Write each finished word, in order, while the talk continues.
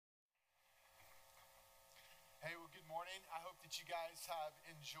that you guys have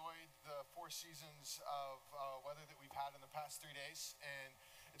enjoyed the 4 seasons of weather that we've had in the past 3 days, and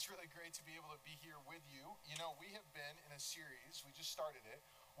it's really great to be able to be here with you. You know, we have been in a series, we just started it,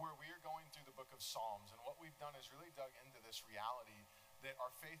 where we are going through the book of Psalms, and what we've done is really dug into this reality that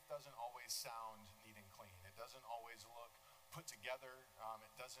our faith doesn't always sound neat and clean. It doesn't always look put together.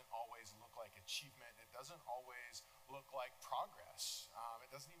 It doesn't always look like achievement. It doesn't always look like progress. It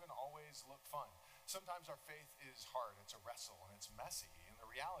doesn't even always look fun. Sometimes our faith is hard. It's a wrestle and it's messy. And the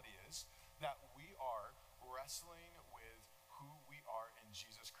reality is that we are wrestling with who we are in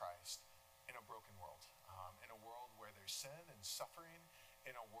Jesus Christ in a broken world, in a world where there's sin and suffering,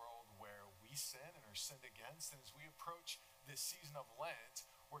 in a world where we sin and are sinned against. And as we approach this season of Lent,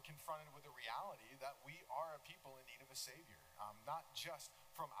 we're confronted with the reality that we are a people in need of a Savior, not just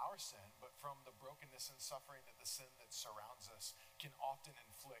from our sin, but from the brokenness and suffering that the sin that surrounds us can often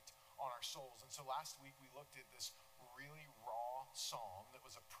inflict on our souls. And so last week we looked at this really raw psalm that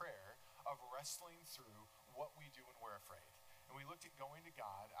was a prayer of wrestling through what we do when we're afraid. And we looked at going to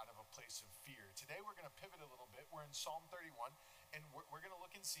God out of a place of fear. Today we're going to pivot a little bit. We're in Psalm 31, and we're going to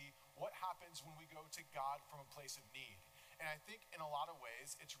look and see what happens when we go to God from a place of need. And I think in a lot of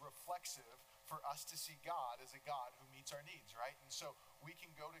ways, it's reflexive for us to see God as a God who meets our needs, right? And so we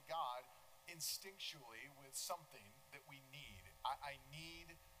can go to God instinctually with something that we need. I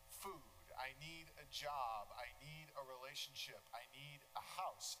need food. I need a job. I need a relationship. I need a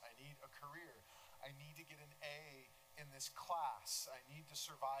house. I need a career. I need to get an A in this class. I need to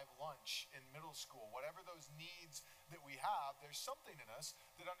survive lunch in middle school. Whatever those needs that we have, there's something in us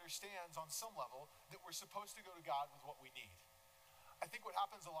that understands on some level that we're supposed to go to God with what we need. I think what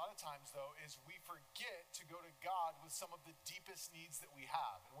happens a lot of times, though, is we forget to go to God with some of the deepest needs that we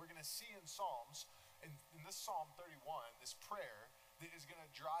have. And we're going to see in Psalms, in this Psalm 31, this prayer that is going to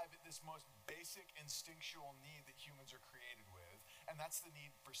drive at this most basic instinctual need that humans are created with, and that's the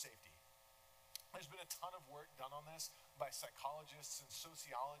need for safety. There's been a ton of work done on this by psychologists and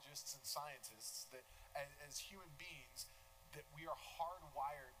sociologists and scientists that as human beings, that we are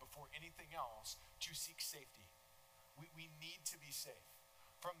hardwired before anything else to seek safety. We need to be safe.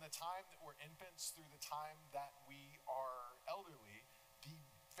 From the time that we're infants through the time that we are elderly, the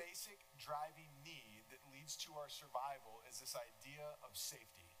basic driving need that leads to our survival is this idea of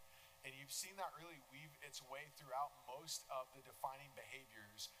safety. And you've seen that really weave its way throughout most of the defining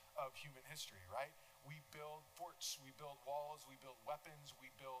behaviors of human history, right? We build forts, we build walls, we build weapons, we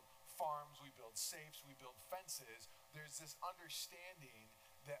build farms, we build safes, we build fences. There's this understanding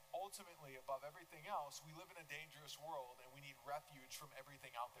that ultimately, above everything else, we live in a dangerous world and we need refuge from everything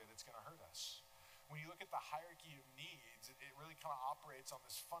out there that's going to hurt us. When you look at the hierarchy of needs, it really kind of operates on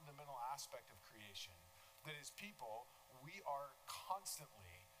this fundamental aspect of creation. That as people, we are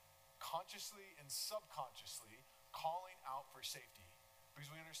constantly, consciously and subconsciously calling out for safety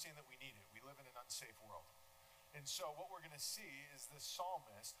because we understand that we need it. We live in an unsafe world. And so what we're going to see is this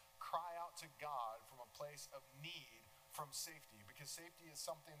psalmist cry out to God from a place of need from safety, because safety is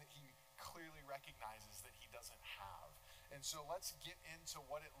something that he clearly recognizes that he doesn't have. And so let's get into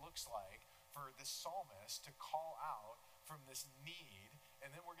what it looks like for this psalmist to call out from this need,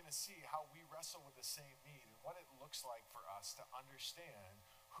 and then we're going to see how we wrestle with the same need and what it looks like for us to understand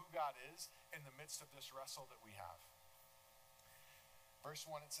who God is in the midst of this wrestle that we have. Verse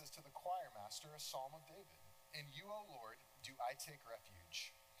 1, it says, "To the choir master, a psalm of David. In you, O Lord, do I take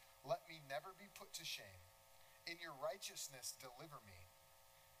refuge. Let me never be put to shame. In your righteousness, deliver me.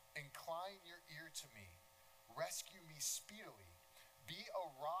 Incline your ear to me. Rescue me speedily. Be a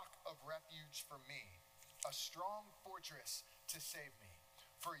rock of refuge for me, a strong fortress to save me.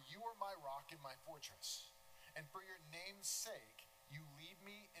 For you are my rock and my fortress. And for your name's sake, you lead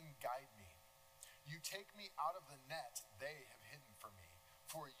me and guide me. You take me out of the net they have hidden for me.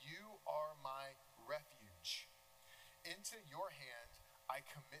 For you are my refuge. Into your hand I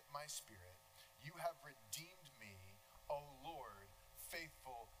commit my spirit. You have redeemed me, O Lord,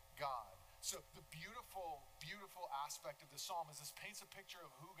 faithful God." So the beautiful, beautiful aspect of the psalm is this paints a picture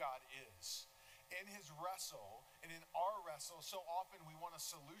of who God is. In his wrestle and in our wrestle, so often we want a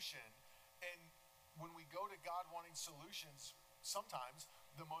solution. And when we go to God wanting solutions, sometimes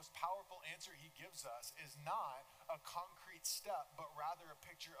the most powerful answer he gives us is not a concrete step, but rather a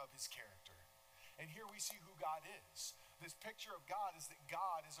picture of his character. And here we see who God is. This picture of God is that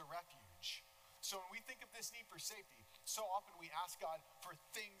God is a refuge. So when we think of this need for safety, so often we ask God for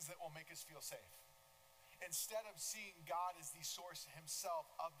things that will make us feel safe, instead of seeing God as the source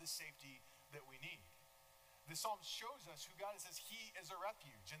himself of the safety that we need. The psalm shows us who God is as he is a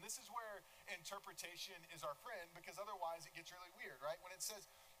refuge. And this is where interpretation is our friend, because otherwise it gets really weird, right? When it says,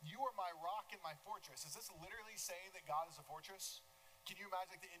 "You are my rock and my my fortress. Is this literally saying that God is a fortress? Can you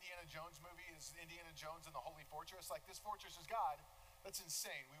imagine like the Indiana Jones movie is Indiana Jones and the Holy Fortress? Like, this fortress is God. That's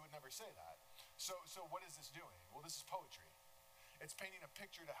insane. We would never say that. So what is this doing? Well, this is poetry. It's painting a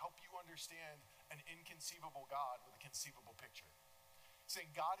picture to help you understand an inconceivable God with a conceivable picture. Saying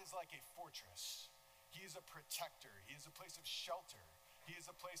God is like a fortress. He is a protector. He is a place of shelter. He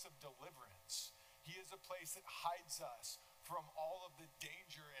is a place of deliverance. He is a place that hides us from all of the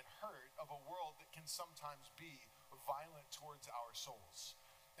danger and hurt of a world that can sometimes be violent towards our souls.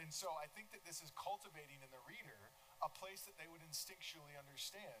 And so I think that this is cultivating in the reader a place that they would instinctually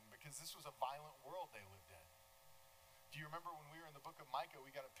understand, because this was a violent world they lived in. Do you remember when we were in the book of Micah,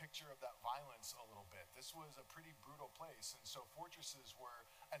 we got a picture of that violence a little bit. This was a pretty brutal place, and so fortresses were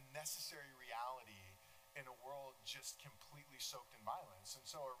a necessary reality in a world just completely soaked in violence. And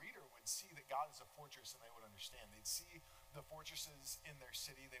so a reader would see that God is a fortress, and they would understand. They'd see the fortresses in their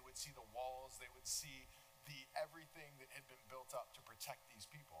city. They would see the walls. They would see the everything that had been built up to protect these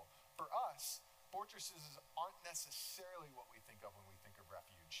people. For us, fortresses aren't necessarily what we think of when we think of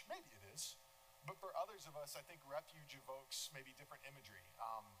refuge. Maybe it is. But for others of us, I think refuge evokes maybe different imagery.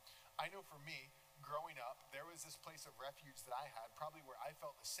 I know for me, growing up, there was this place of refuge that I had, probably where I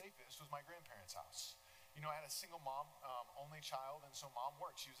felt the safest, was my grandparents' house. You know, I had a single mom, only child, and so mom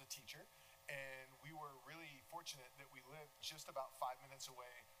worked. She was a teacher, and we were really fortunate that we lived just about 5 minutes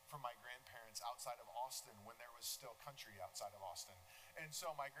away from my grandparents outside of Austin when there was still country outside of Austin. And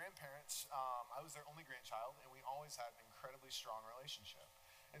so my grandparents, I was their only grandchild, and we always had an incredibly strong relationship.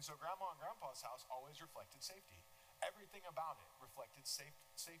 And so grandma and grandpa's house always reflected safety. Everything about it reflected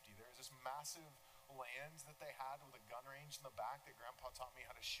safety. There was this massive land that they had with a gun range in the back that grandpa taught me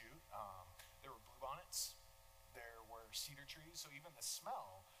how to shoot. There were bluebonnets, there were cedar trees, so even the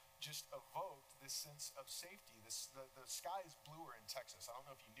smell just evoked this sense of safety. The sky is bluer in Texas. I don't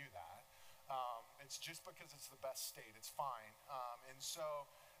know if you knew that. It's just because it's the best state, it's fine. And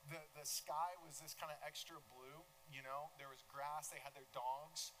so the sky was this kind of extra blue, you know. There was grass, they had their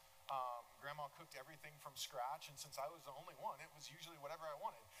dogs. Grandma cooked everything from scratch, and since I was the only one, it was usually whatever I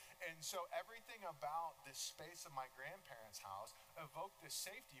wanted. And so everything about this space of my grandparents' house evoked this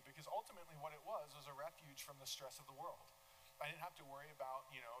safety, because ultimately what it was a refuge from the stress of the world. I didn't have to worry about,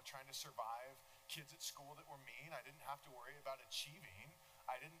 you know, trying to survive kids at school that were mean. I didn't have to worry about achieving.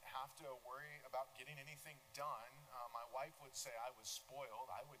 I didn't have to worry about getting anything done. My wife would say I was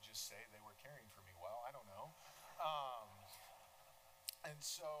spoiled. I would just say they were caring for me well. I don't know. And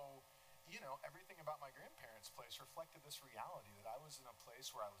so, you know, everything about my grandparents' place reflected this reality that I was in a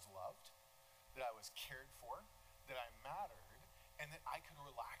place where I was loved, that I was cared for, that I mattered, and that I could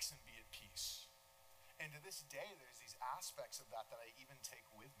relax and be at peace. And to this day, there's these aspects of that I even take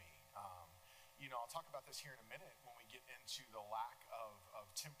with me. You know, I'll talk about this here in a minute when we get into the lack of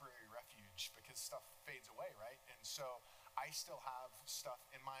temporary refuge, because stuff fades away, right? And so I still have stuff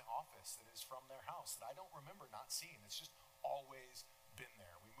in my office that is from their house that I don't remember not seeing. It's just always been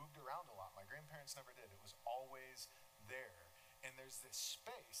there. We moved around a lot. My grandparents never did. It was always there. And there's this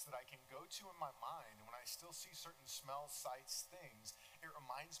space that I can go to in my mind, and when I still see certain smells, sights, things, it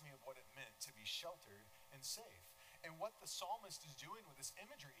reminds me of what it meant to be sheltered and safe. And what the psalmist is doing with this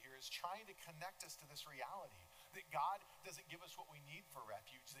imagery here is trying to connect us to this reality that God doesn't give us what we need for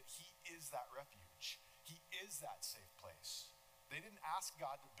refuge, that he is that refuge. He is that safe place. They didn't ask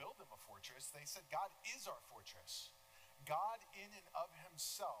God to build them a fortress. They said God is our fortress. God in and of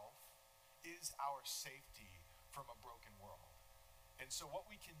himself is our safety from a broken world. And so what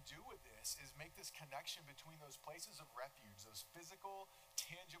we can do with this is make this connection between those places of refuge, those physical,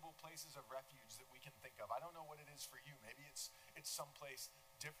 tangible places of refuge that we can think of. I don't know what it is for you. Maybe it's someplace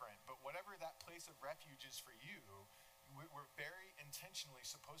different. But whatever that place of refuge is for you, we're very intentionally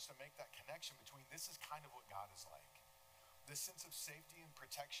supposed to make that connection between this is kind of what God is like. This sense of safety and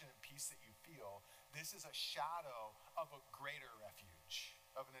protection and peace that you feel, this is a shadow of a greater refuge,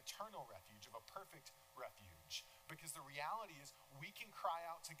 of an eternal refuge, of a perfect refuge. Because the reality is we can cry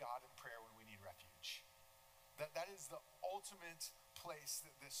out to God in prayer when we need refuge. That is the ultimate place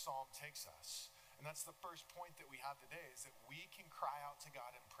that this psalm takes us. And that's the first point that we have today, is that we can cry out to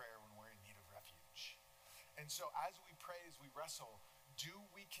God in prayer when we're in need of refuge. And so as we pray, as we wrestle, do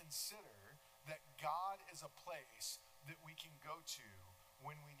we consider that God is a place that we can go to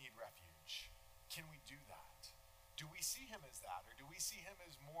when we need refuge? Can we do that? Do we see him as that? Or do we see him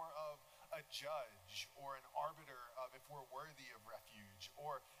as more of a judge or an arbiter of if we're worthy of refuge,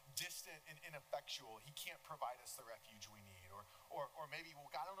 or distant and ineffectual? He can't provide us the refuge we need. Or maybe, well,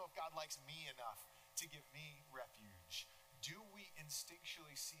 I don't know if God likes me enough to give me refuge. Do we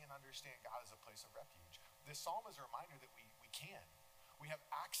instinctually see and understand God as a place of refuge? This psalm is a reminder that we can. We have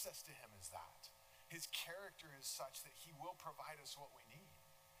access to him as that. His character is such that he will provide us what we need.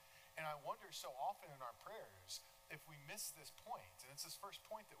 And I wonder so often in our prayers if we miss this point, and it's this first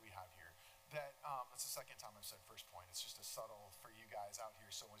point that we have here, that it's the second time I've said first point. It's just a subtle for you guys out here,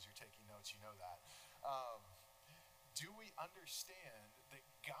 so as you're taking notes, you know that. Do we understand that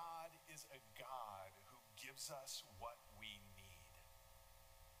God is a God who gives us what we need?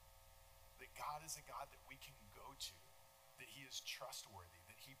 That God is a God that we can go to, that he is trustworthy,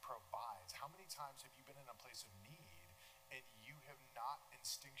 that he provides. How many times have you been in a place of need and you have not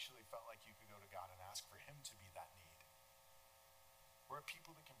instinctually felt like you could go to God and ask for him to be that need? We're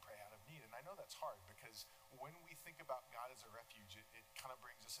people that can pray out of need. And I know that's hard because when we think about God as a refuge, it kind of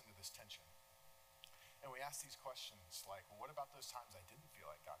brings us into this tension. And we ask these questions like, well, what about those times I didn't feel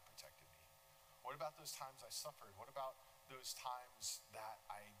like God protected me? What about those times I suffered? What about those times that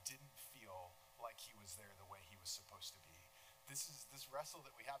I didn't feel like he was there the way he was supposed to be? This wrestle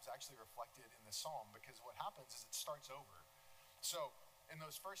that we have is actually reflected in the psalm, because what happens is it starts over. So in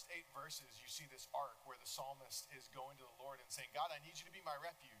those first 8 verses, you see this arc where the psalmist is going to the Lord and saying, God, I need you to be my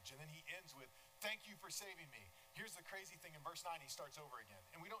refuge. And then he ends with, thank you for saving me. Here's the crazy thing, in verse 9, he starts over again.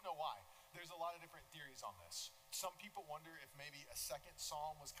 And we don't know why. There's a lot of different theories on this. Some people wonder if maybe a second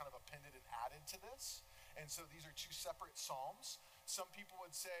psalm was kind of appended and added to this. And so these are 2 separate psalms. Some people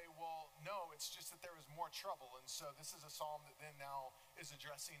would say, well, no, it's just that there was more trouble. And so this is a psalm that then now is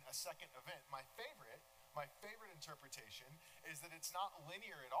addressing a second event. My favorite interpretation is that it's not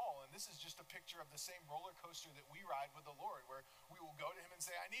linear at all. And this is just a picture of the same roller coaster that we ride with the Lord, where we will go to him and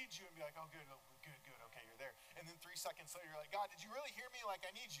say, I need you, and be like, oh, good, okay, you're there. And then 3 seconds later, you're like, God, did you really hear me? Like,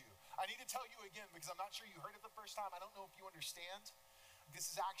 I need you. I need to tell you again because I'm not sure you heard it the first time. I don't know if you understand. This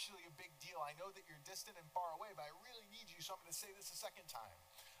is actually a big deal. I know that you're distant and far away, but I really need you, so I'm going to say this a second time.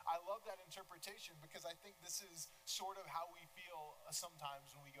 I love that interpretation because I think this is sort of how we feel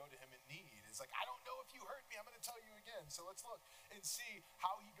sometimes when we go to him in need. It's like, I don't know if you heard me. I'm going to tell you again. So let's look and see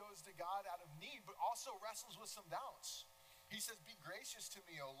how he goes to God out of need, but also wrestles with some doubts. He says, be gracious to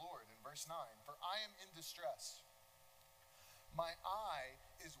me, O Lord, in verse 9, for I am in distress. My eye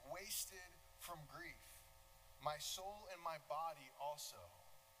is wasted from grief. My soul and my body also.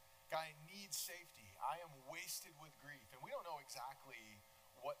 God, I need safety. I am wasted with grief. And we don't know exactly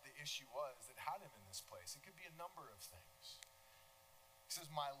what the issue was that had him in this place. It could be a number of things. He says,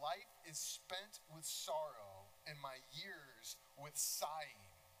 my life is spent with sorrow and my years with sighing.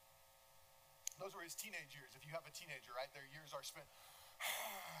 Those were his teenage years. If you have a teenager, right, their years are spent.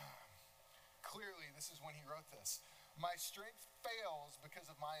 Clearly, this is when he wrote this. My strength fails because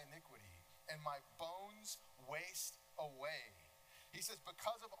of my iniquity, and my bones waste away. He says,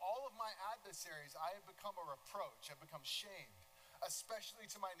 because of all of my adversaries, I have become a reproach. I've become shamed, especially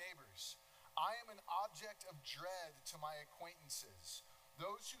to my neighbors. I am an object of dread to my acquaintances.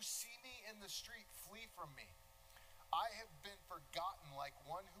 Those who see me in the street flee from me. I have been forgotten like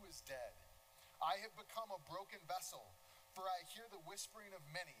one who is dead. I have become a broken vessel, for I hear the whispering of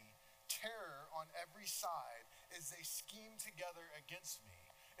many, terror on every side as they scheme together against me,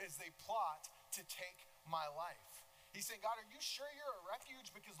 as they plot to take my life. He's saying, God, are you sure you're a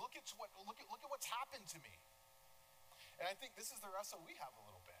refuge? Because look at what's happened to me. And I think this is the wrestle we have a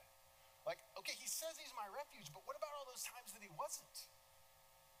little bit. Like, okay, he says he's my refuge, but what about all those times that he wasn't?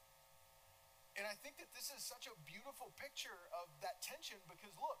 And I think that this is such a beautiful picture of that tension,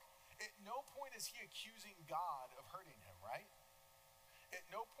 because look, at no point is he accusing God of hurting him, right? At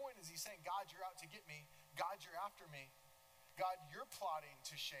no point is he saying, God, you're out to get me. God, you're after me. God, you're plotting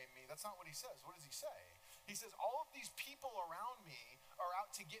to shame me. That's not what he says. What does he say? He says, all of these people around me are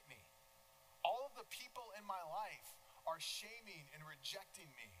out to get me. All of the people in my life are shaming and rejecting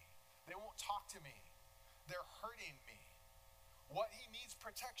me. They won't talk to me. They're hurting me. What he needs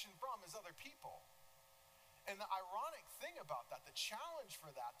protection from is other people. And the ironic thing about that, the challenge for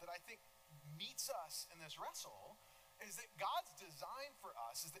that I think meets us in this wrestle, is that God's design for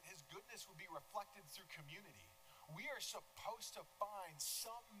us is that his goodness would be reflected through community. We are supposed to find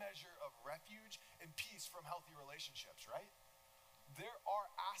some measure of refuge and peace from healthy relationships, right? There are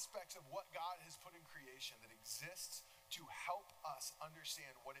aspects of what God has put in creation that exists to help us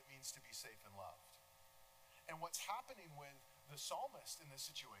understand what it means to be safe and loved. And what's happening with the psalmist in this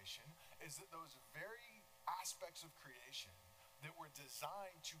situation is that those very aspects of creation that were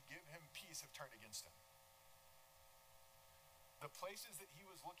designed to give him peace have turned against him. The places that he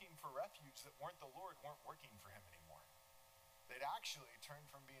was looking for refuge that weren't the Lord weren't working for him anymore. They'd actually turned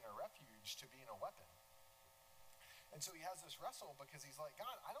from being a refuge to being a weapon. And so he has this wrestle because he's like,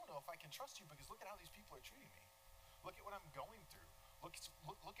 God, I don't know if I can trust you because look at how these people are treating me. Look at what I'm going through.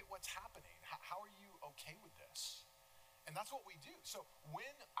 Look at what's happening. How are you okay with this? And that's what we do. So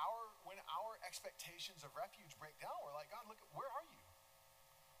when our expectations of refuge break down, we're like, God, look, where are you?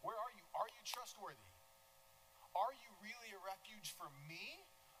 Where are you? Are you trustworthy? Are you really a refuge for me?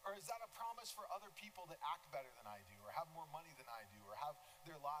 Or is that a promise for other people that act better than I do, or have more money than I do, or have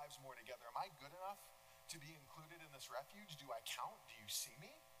their lives more together? Am I good enough to be included in this refuge? Do I count? Do you see me?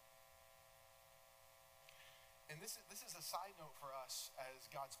 And this is a side note for us as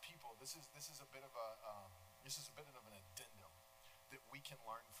God's people. This is a bit of an addendum that we can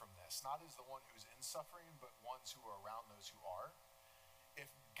learn from this. Not as the one who's in suffering, but ones who are around those who are. If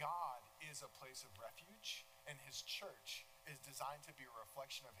God is a place of refuge and his church is designed to be a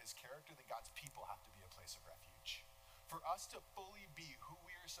reflection of his character, then God's people have to be a place of refuge. For us to fully be who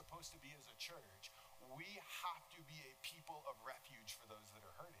we are supposed to be as a church, we have to be a people of refuge for those that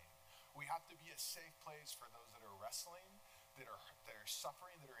are hurting. We have to be a safe place for those that are wrestling, that are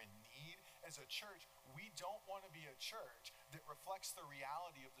suffering, that are in need. As a church, we don't want to be a church that reflects the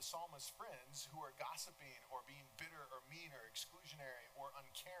reality of the psalmist's friends who are gossiping or being bitter or mean or exclusionary or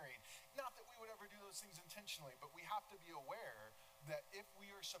uncaring. Not that we would ever do those things intentionally, but we have to be aware that if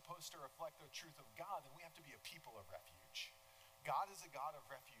we are supposed to reflect the truth of God, then we have to be a people of refuge. God is a God of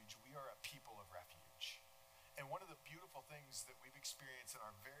refuge. We are a people of refuge. And one of the beautiful things that we've experienced in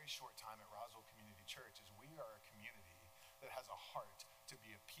our very short time at Roswell Community Church is we are a community that has a heart to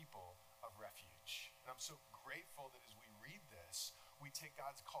be a people of refuge. And I'm so grateful that as we read this, we take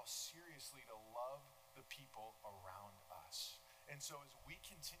God's call seriously to love the people around us. And so as we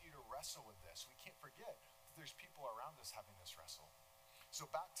continue to wrestle with this, we can't forget that there's people around us having this wrestle. So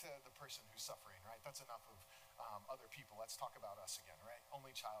back to the person who's suffering, right? That's enough of other people. Let's talk about us again, right?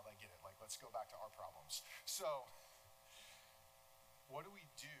 Only child, I get it. Like, let's go back to our problems. So what do we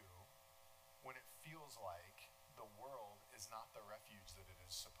do when it feels like the world is not the refuge that it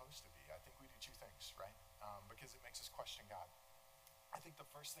is supposed to be? I think we do two things, right? Because it makes us question God. I think the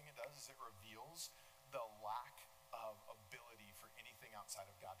first thing it does is it reveals the lack of ability for anything outside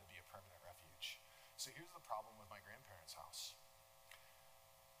of God to be a permanent refuge. So here's the problem with my grandparents' house.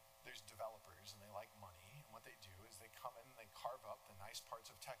 There's developers and they like money, and what they do is they come in and they carve up the nice parts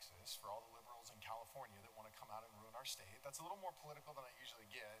of Texas for all the liberals in California that want to come out and ruin our state. That's a little more political than I usually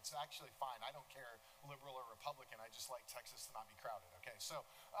get. It's actually fine. I don't care liberal or Republican. I just like Texas to not be crowded. Okay, so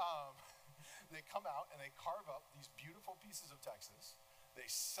they come out and they carve up these beautiful pieces of Texas. They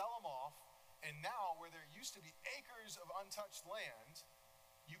sell them off, and now where there used to be acres of untouched land,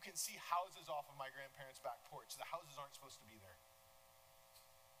 you can see houses off of my grandparents' back porch. The houses aren't supposed to be there.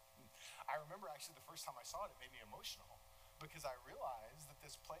 I remember actually the first time I saw it, it made me emotional because I realized that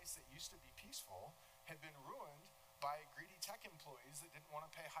this place that used to be peaceful had been ruined by greedy tech employees that didn't want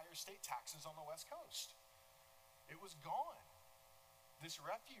to pay higher state taxes on the West Coast. It was gone. This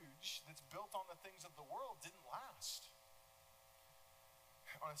refuge that's built on the things of the world didn't last.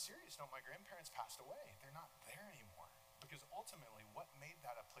 On a serious note, my grandparents passed away. They're not there anymore because ultimately what made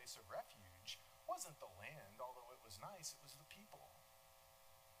that a place of refuge wasn't the land, although it was nice, it was the people.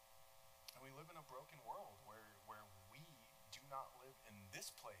 And we live in a broken world where we do not live in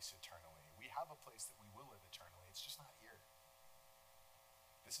this place eternally. We have a place that we will live eternally. It's just not here.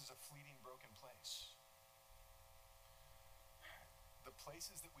 This is a fleeting, broken place. The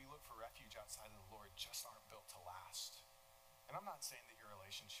places that we look for refuge outside of the Lord just aren't built to last. And I'm not saying that your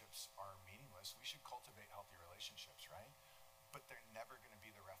relationships are meaningless. We should cultivate healthy relationships, right? But they're never going to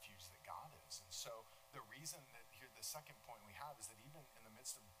be the refuge that God is. And so the reason that here, the second point we have is that even in the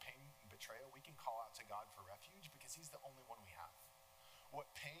midst of pain and betrayal, we can call out to God for refuge because he's the only one we have.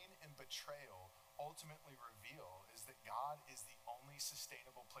 What pain and betrayal ultimately reveal is that God is the only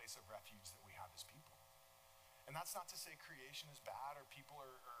sustainable place of refuge that we have as people. And that's not to say creation is bad or people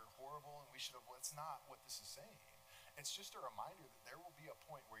are horrible and we should have, well, that's not what this is saying. It's just a reminder that there will be a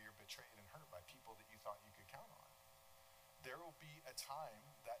point where you're betrayed and hurt by people that you thought you could count on. There will be a time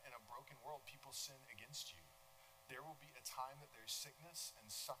that in a broken world, people sin against you. There will be a time that there's sickness and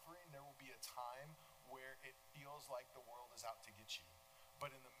suffering. There will be a time where it feels like the world is out to get you.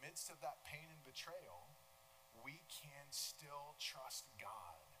 But in the midst of that pain and betrayal, we can still trust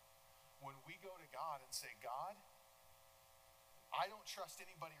God. When we go to God and say, God, I don't trust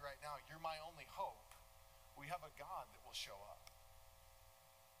anybody right now. You're my only hope. We have a God that will show up.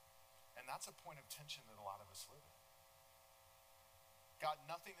 And that's a point of tension that a lot of us live in. God,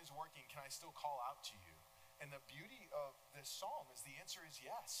 nothing is working. Can I still call out to you? And the beauty of this psalm is the answer is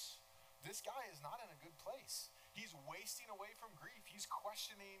yes. This guy is not in a good place. He's wasting away from grief. He's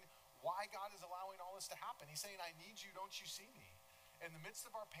questioning why God is allowing all this to happen. He's saying, I need you, don't you see me? In the midst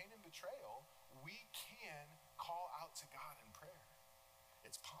of our pain and betrayal, we can call out to God in prayer.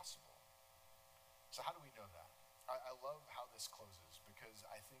 It's possible. So how do we know that? I love how this closes because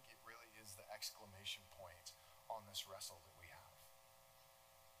I think it really is the exclamation point on this wrestle that we have.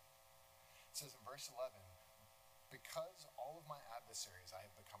 It says in verse 11, because all of my adversaries I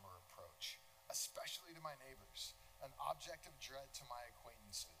have become a reproach, especially to my neighbors, an object of dread to my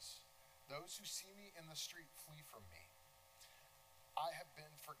acquaintances. Those who see me in the street flee from me. I have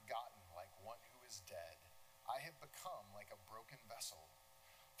been forgotten like one who is dead. I have become like a broken vessel.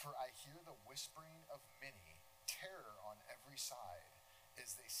 For I hear the whispering of many, terror on every side,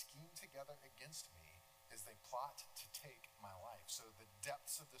 as they scheme together against me, as they plot to take my life. So the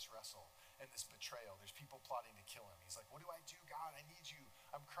depths of this wrestle and this betrayal, there's people plotting to kill him. He's like, what do I do, God? I need you.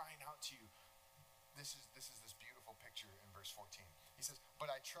 I'm crying out to you. This is this beautiful picture in verse 14. He says,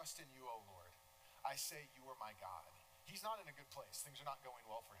 but I trust in you, O Lord. I say you are my God. He's not in a good place. Things are not going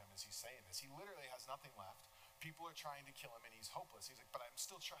well for him as he's saying this. He literally has nothing left. People are trying to kill him and he's hopeless. He's like, but I'm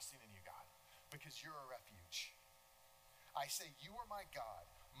still trusting in you, God, because you're a refuge. I say, you are my God.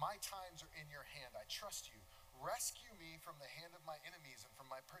 My times are in your hand. I trust you. Rescue me from the hand of my enemies and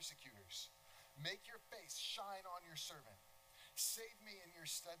from my persecutors. Make your face shine on your servant. Save me in your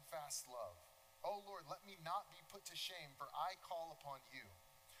steadfast love. O Lord, let me not be put to shame, for I call upon you.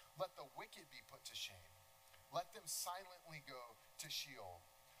 Let the wicked be put to shame. Let them silently go to Sheol.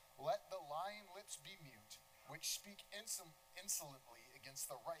 Let the lying lips be mute, which speak insolently against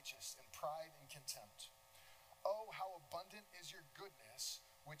the righteous in pride and contempt. Oh, how abundant is your goodness,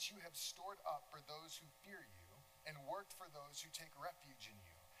 which you have stored up for those who fear you, and worked for those who take refuge in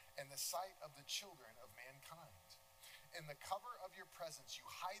you, in the sight of the children of mankind. In the cover of your presence, you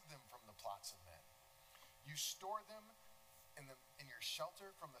hide them from the plots of men. You store them in your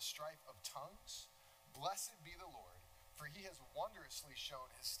shelter from the strife of tongues. Blessed be the Lord, for he has wondrously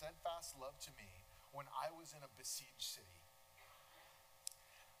shown his steadfast love to me when I was in a besieged city.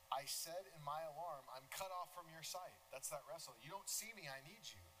 I said in my alarm, I'm cut off from your sight. That's that wrestle. You don't see me, I need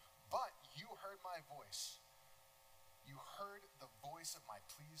you. But you heard my voice. You heard the voice of my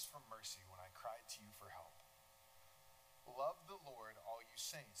pleas for mercy when I cried to you for help. Love the Lord, all you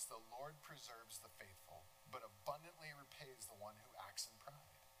saints. The Lord preserves the faithful, but abundantly repays the one who acts in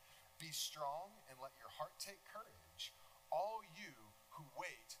pride. Be strong and let your heart take courage, all you who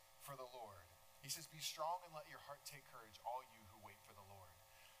wait for the Lord. He says, be strong and let your heart take courage, all you who wait for the Lord.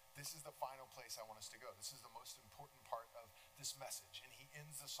 This is the final place I want us to go. This is the most important part of this message. And he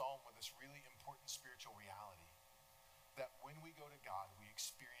ends the psalm with this really important spiritual reality, that when we go to God, we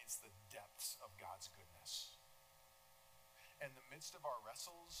experience the depths of God's goodness. In the midst of our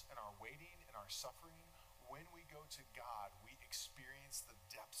wrestles and our waiting and our suffering, when we go to God, we experience the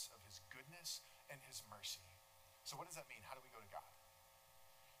depths of his goodness and his mercy. So what does that mean? How do we go to God?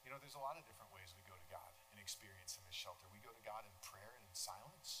 You know, there's a lot of different ways we go to God and experience him as shelter. We go to God in prayer and in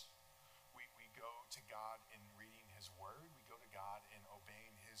silence. We go to God in reading his word. We go to God in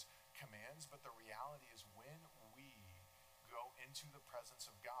obeying his commands. But the reality is when we go into the presence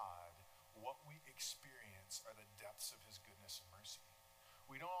of God, what we experience are the depths of his goodness and mercy.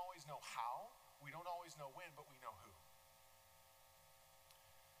 We don't always know how, we don't always know when, but we know who.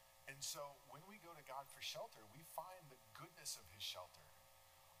 And so when we go to God for shelter, we find the goodness of his shelter.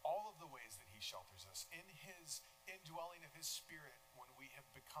 All of the ways that he shelters us. In his indwelling of his spirit, when we have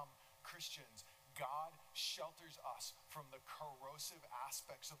become Christians, God shelters us from the corrosive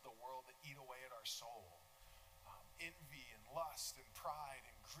aspects of the world that eat away at our soul. Envy and lust and pride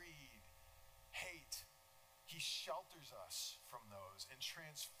and greed, hate. He shelters us from those and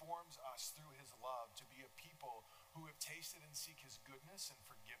transforms us through his love to be a people who have tasted and seek his goodness and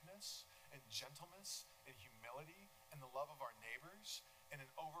forgiveness and gentleness and humility and the love of our neighbors and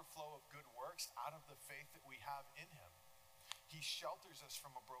an overflow of good works out of the faith that we have in him. He shelters us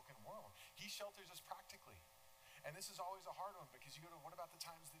from a broken world. He shelters us practically. And this is always a hard one because you go to, what about the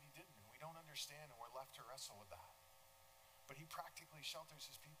times that he didn't? And we don't understand and we're left to wrestle with that. But he practically shelters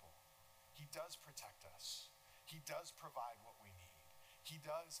his people. He does protect us. He does provide what we need. He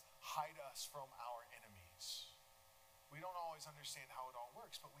does hide us from our enemies. We don't always understand how it all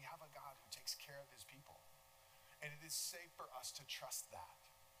works, but we have a God who takes care of his people. And it is safe for us to trust that.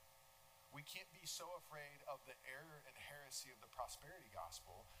 We can't be so afraid of the error and heresy of the prosperity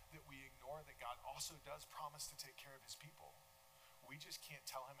gospel that we ignore that God also does promise to take care of his people. We just can't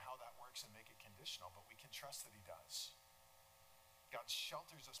tell him how that works and make it conditional, but we can trust that he does. God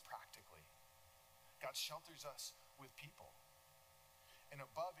shelters us practically. God shelters us with people. And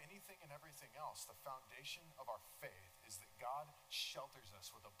above anything and everything else, the foundation of our faith is that God shelters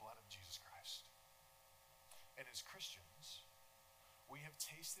us with the blood of Jesus Christ. And as Christians, we have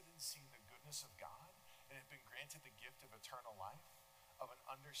tasted and seen the goodness of God and have been granted the gift of eternal life of an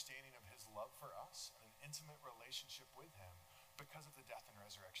understanding of his love for us, an intimate relationship with him because of the death and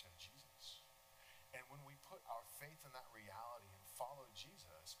resurrection of Jesus. And when we put our faith in that reality and follow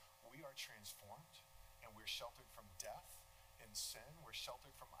Jesus, we are transformed and we're sheltered from death and sin. We're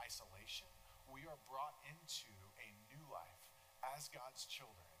sheltered from isolation. We are brought into a new life as God's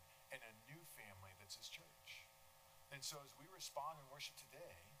children and a new family that's his church. And so as we respond in worship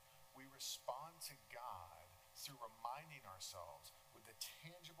today, we respond to God through reminding ourselves with the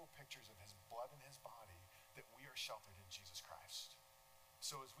tangible pictures of his blood and his body that we are sheltered in Jesus Christ.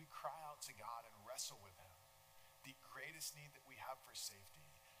 So as we cry out to God and wrestle with him, the greatest need that we have for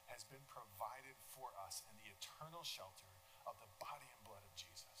safety has been provided for us in the eternal shelter of the body and blood of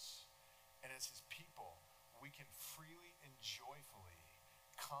Jesus. And as his people, we can freely and joyfully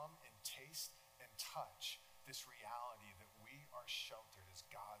come and taste and touch this reality that we are sheltered as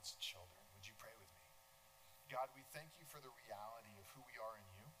God's children. Would you pray with me? God, we thank you for the reality of who we are in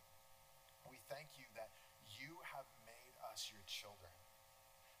you. We thank you that you have made us your children,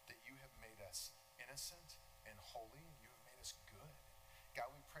 that you have made us innocent and holy, and you have made us good.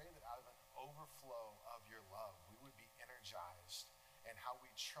 God, we pray that out of an overflow of your love, we would be energized in how we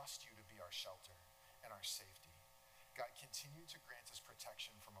trust you to be our shelter and our safety. God, continue to grant us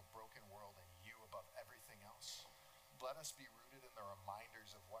protection from a broken world and you above everything else. Let us be rooted in the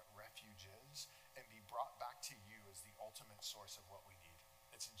reminders of what refuge is and be brought back to you as the ultimate source of what we need.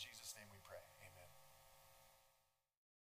 It's in Jesus'